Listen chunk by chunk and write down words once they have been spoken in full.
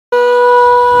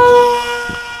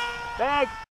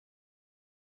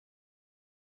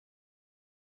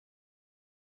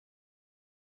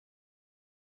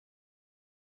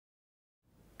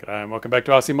G'day and welcome back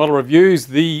to RC Model Reviews.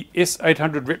 The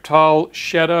S800 Reptile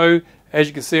Shadow. As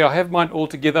you can see, I have mine all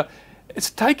together.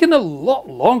 It's taken a lot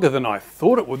longer than I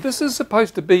thought it would. This is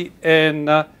supposed to be an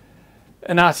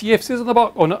RTF, says on the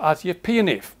box, or not RTF,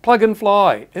 P&F, plug and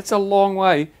fly. It's a long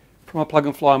way from a plug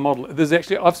and fly model. There's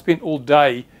actually, I've spent all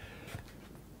day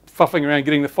fuffing around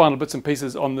getting the final bits and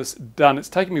pieces on this done. It's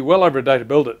taken me well over a day to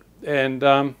build it,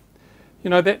 and you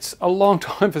know, that's a long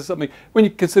time for something. When you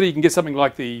consider you can get something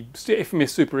like the FMS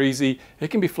Super Easy, it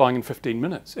can be flying in 15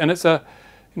 minutes, and it's a,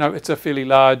 you know, it's a fairly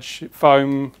large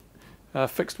foam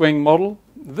fixed wing model.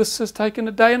 This has taken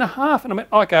a day and a half, and I mean,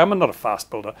 okay, I'm not a fast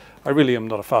builder. I really am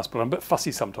not a fast builder. I'm a bit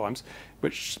fussy sometimes,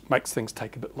 which makes things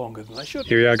take a bit longer than they should.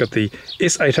 Here we are, got the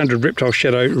S800 Reptile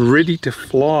Shadow ready to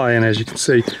fly, and as you can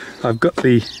see, I've got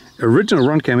the original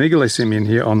Runcam Eagle they sent me in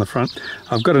here on the front.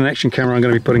 I've got an action camera I'm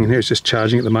going to be putting in here. It's just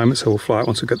charging at the moment, so we'll fly it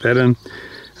once we've got that in.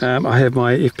 I have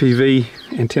my FPV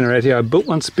antenna out here. I built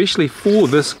one specially for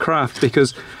this craft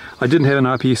because I didn't have an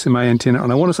RPSMA antenna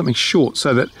and I wanted something short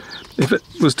so that if it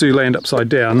was to land upside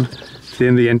down,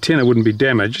 then the antenna wouldn't be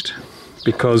damaged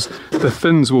because the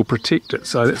fins will protect it.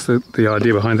 So that's the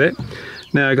idea behind that.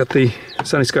 Now I got the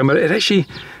Sunny Sky motor. It actually,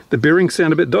 the bearings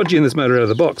sound a bit dodgy in this motor out of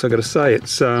the box. I've got to say,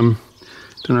 it's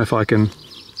don't know if I can,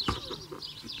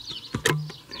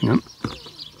 hang on,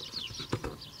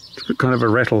 it's got kind of a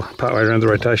rattle partway around the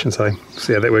rotation, so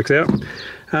see how that works out.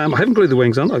 I haven't glued the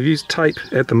wings on. I've used tape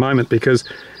at the moment because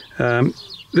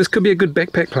this could be a good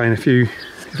backpack plane. If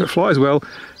it flies well,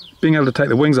 being able to take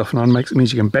the wings off and on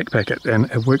means you can backpack it, and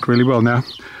it worked really well. Now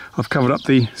I've covered up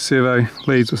the servo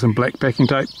leads with some black packing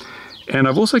tape, and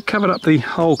I've also covered up the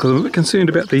hole because I'm a bit concerned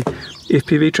about the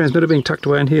FPV transmitter being tucked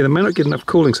away in here. They may not get enough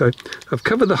cooling, so I've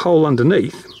covered the hole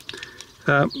underneath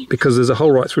because there's a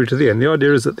hole right through to there. And the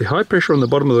idea is that the high pressure on the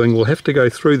bottom of the wing will have to go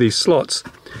through these slots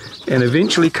and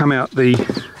eventually come out the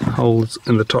holes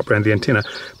in the top around the antenna,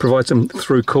 provide some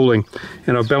through cooling.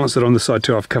 And I've balanced it on the side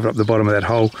too. I've covered up the bottom of that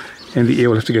hole, and the air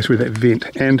will have to go through that vent.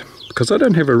 And because I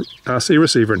don't have a RC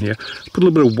receiver in here, I put a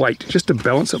little bit of weight just to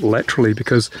balance it laterally,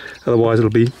 because otherwise it'll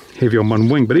be heavy on one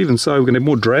wing. But even so, we're going to have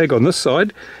more drag on this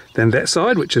side than that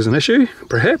side, which is an issue.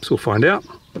 Perhaps, we'll find out.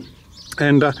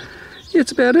 And yeah,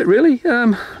 it's about it really.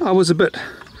 I was a bit,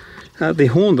 the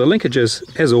horn, the linkages,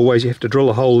 as always, you have to drill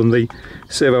a hole in the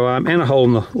servo arm and a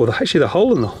hole in actually the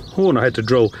hole in the horn I had to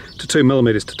drill to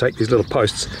 2mm to take these little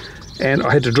posts. And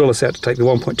I had to drill this out to take the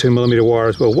 1.2mm wire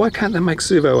as well. Why can't they make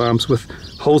servo arms with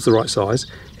holes the right size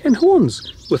and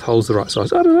horns with holes the right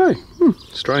size? I don't know.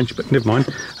 Strange, but never mind.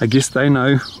 I guess they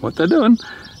know what they're doing.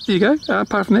 There you go.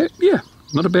 Apart from that, yeah,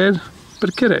 not a bad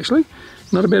bit of kit actually.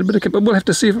 Not a bad bit of kit, but we'll have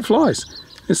to see if it flies.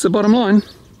 It's the bottom line.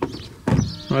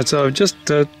 Right, so I've just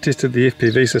tested the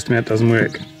FPV system out. It doesn't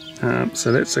work.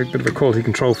 So that's a bit of a quality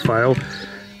control fail.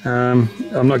 I'm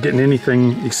not getting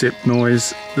anything except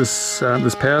noise, this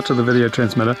power to the video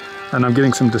transmitter, and I'm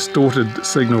getting some distorted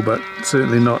signal, but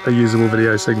certainly not a usable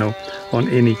video signal on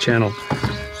any channel.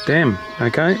 Damn,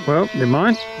 okay, well, never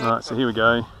mind. Alright, so here we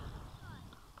go.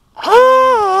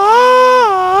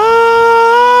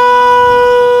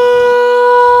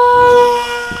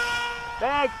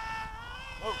 Bag!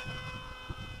 Oh.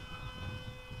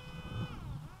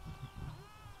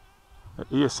 The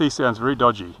ESC sounds very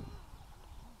dodgy.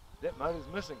 That motor's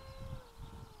missing.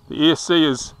 The ESC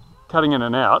is cutting in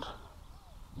and out.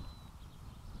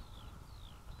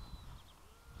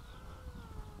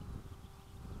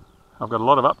 I've got a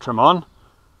lot of up trim on.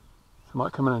 I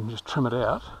might come in and just trim it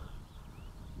out.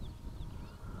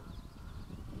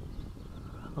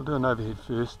 I'll do an overhead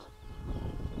first.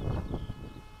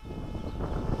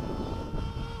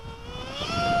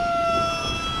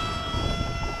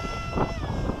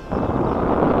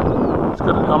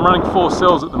 I'm running 4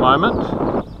 cells at the moment,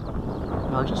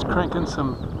 and I'll just crank in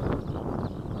some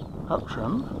up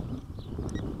trim.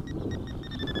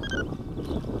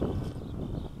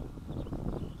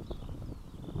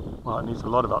 Well, it needs a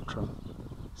lot of up trim.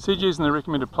 CG's in the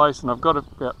recommended place, and I've got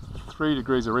about 3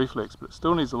 degrees of reflex, but it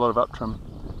still needs a lot of up trim.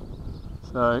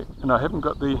 So, and I haven't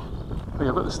got the, I think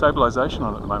I've got the stabilization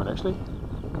on at the moment actually.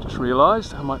 Just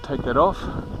realised I might take that off.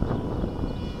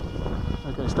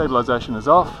 Okay, stabilization is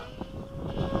off.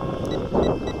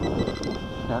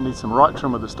 Now it needs some right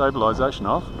trim with the stabilization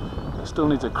off. It still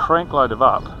needs a crank load of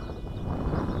up.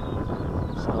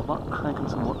 So I might crank in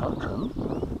some more up trim.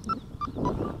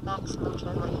 Maximum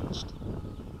trim reached.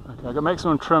 Okay, I've got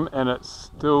maximum trim and it's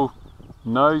still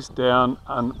nose down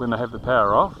when I have the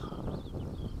power off.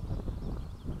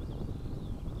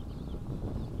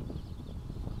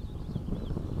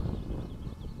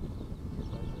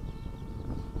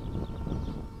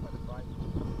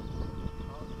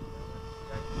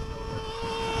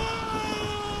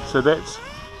 So that's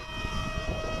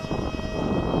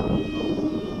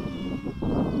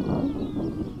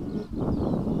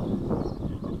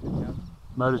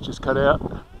motor's just cut out.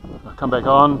 I'll come back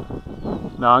on.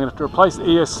 Now I'm going to have to replace the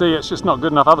ESC. It's just not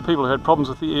good enough. Other people have had problems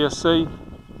with the ESC,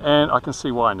 and I can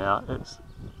see why now. It's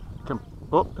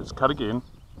cut again.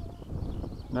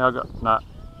 Now I've got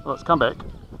well, it's come back.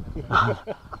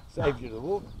 Saves you the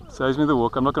walk. Saves me the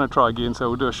walk. I'm not going to try again, so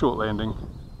we'll do a short landing.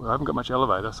 Well, I haven't got much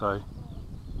elevator, so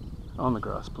on the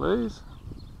grass, please.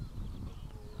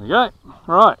 There we go.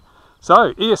 Right.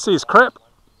 So ESC is crap,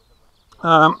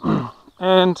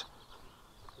 and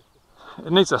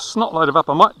it needs a snot load of up.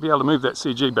 I might be able to move that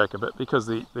CG back a bit because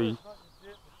the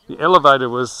elevator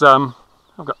was,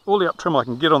 I've got all the up trim I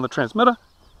can get on the transmitter,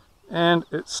 and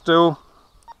it's still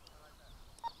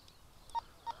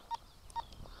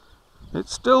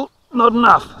not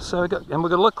enough. So we've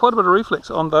got quite a bit of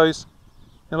reflex on those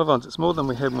elevons. It's more than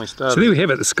we had when we started. So there we have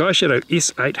it, the Sky Shadow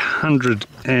S800,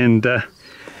 and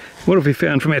what have we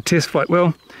found from our test flight?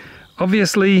 Well,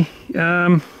 obviously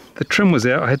the trim was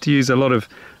out. I had to use a lot of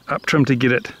up trim to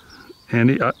get it,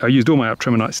 and I used all my up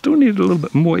trim, and I still needed a little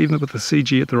bit more even with the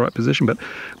CG at the right position. But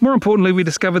more importantly, we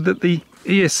discovered that the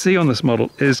ESC on this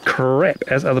model is crap,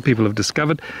 as other people have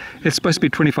discovered. It's supposed to be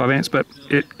 25 amps, but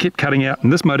it kept cutting out,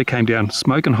 and this motor came down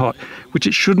smoking hot, which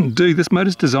it shouldn't do. This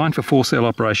motor's designed for 4-cell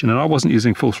operation, and I wasn't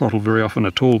using full throttle very often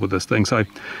at all with this thing. So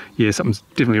yeah, something's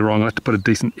definitely wrong. I have to put a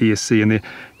decent ESC in there.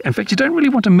 In fact, you don't really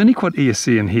want a mini quad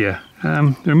ESC in here. There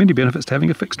are many benefits to having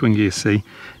a fixed wing ESC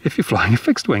if you're flying a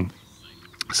fixed wing.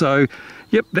 So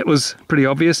yep, that was pretty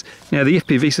obvious. Now the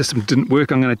FPV system didn't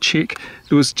work. I'm going to check.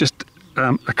 It was just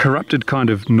a corrupted kind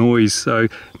of noise, so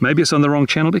maybe it's on the wrong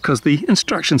channel, because the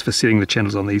instructions for setting the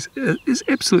channels on these is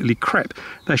absolutely crap.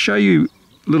 They show you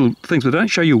little things, but they don't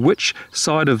show you which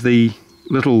side of the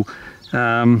little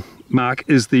mark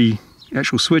is the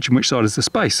actual switch and which side is the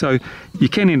space, so you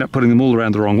can end up putting them all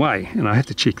around the wrong way, and I have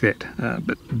to check that.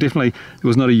 But definitely it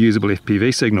was not a usable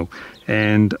FPV signal,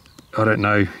 and I don't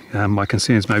know, my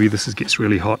concerns, maybe this gets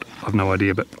really hot, I've no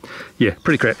idea, but yeah,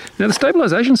 pretty crap. Now the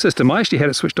stabilization system, I actually had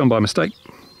it switched on by mistake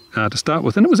to start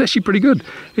with, and it was actually pretty good.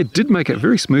 It did make it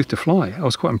very smooth to fly. I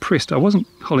was quite impressed. I wasn't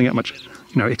holding out much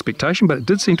expectation, but it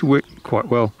did seem to work quite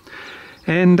well.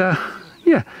 And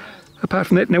yeah, apart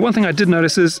from that, now one thing I did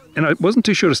notice is, and I wasn't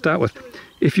too sure to start with,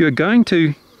 if you're going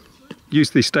to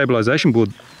use the stabilization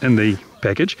board in the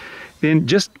package, then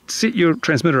just set your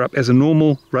transmitter up as a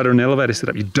normal rudder and elevator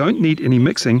setup. You don't need any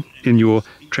mixing in your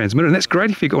transmitter, and that's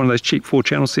great if you've got one of those cheap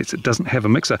 4-channel sets that doesn't have a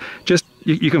mixer. Just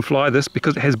you can fly this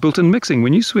because it has built-in mixing.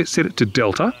 When you set it to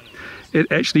delta,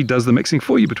 it actually does the mixing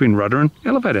for you between rudder and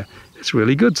elevator. It's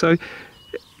really good. So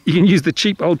you can use the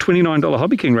cheap old $29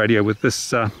 Hobby King radio with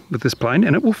this plane,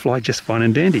 and it will fly just fine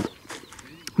and dandy.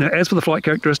 Now, as for the flight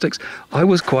characteristics, I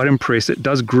was quite impressed. It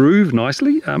does groove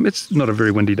nicely. It's not a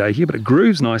very windy day here, but it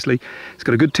grooves nicely. It's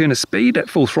got a good turn of speed at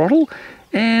full throttle,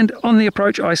 and on the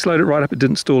approach, I slowed it right up. It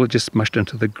didn't stall. It just mushed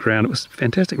into the ground. It was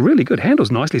fantastic. Really good. Handles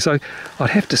nicely. So I'd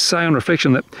have to say on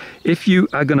reflection that if you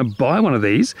are going to buy one of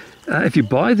these, if you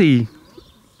buy the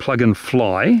plug and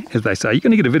fly, as they say, you're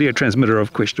going to get a video transmitter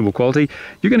of questionable quality.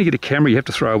 You're going to get a camera you have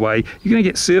to throw away. You're going to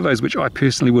get servos, which I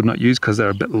personally would not use because they're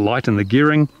a bit light in the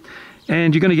gearing.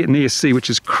 And you're going to get an ESC, which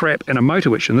is crap, and a motor,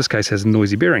 which in this case has a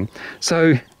noisy bearing.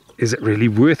 So is it really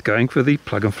worth going for the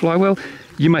plug and fly? Well,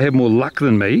 you may have more luck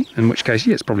than me, in which case,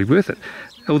 yeah, it's probably worth it.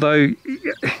 Although,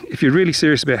 if you're really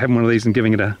serious about having one of these and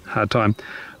giving it a hard time,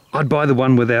 I'd buy the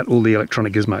one without all the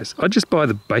electronic gizmos. I'd just buy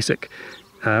the basic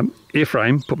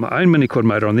airframe, put my own mini quad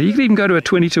motor on there. You can even go to a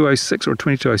 2206 or a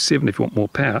 2207 if you want more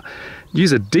power.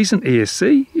 Use a decent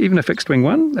ESC, even a fixed wing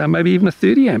one, maybe even a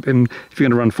 30 amp if you're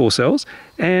going to run 4 cells.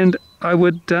 And I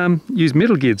would use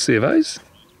metal geared servos.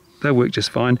 They'll work just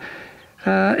fine.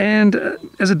 And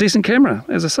as a decent camera,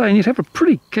 as I say, and you'd have a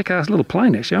pretty kick-ass little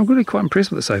plane actually. I'm really quite impressed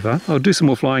with it so far. I'll do some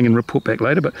more flying and report back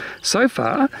later, but so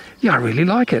far, yeah, I really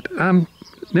like it.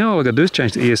 Now all I've got to do is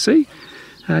change the ESC,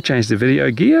 change the video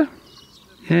gear,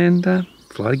 and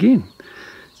fly it again.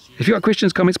 If you've got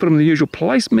questions, comments, put them in the usual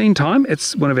place. Meantime,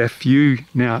 it's one of our few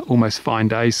now almost fine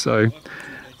days, so I'm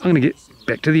going to get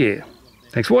back to the air.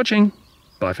 Thanks for watching.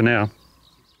 Bye for now.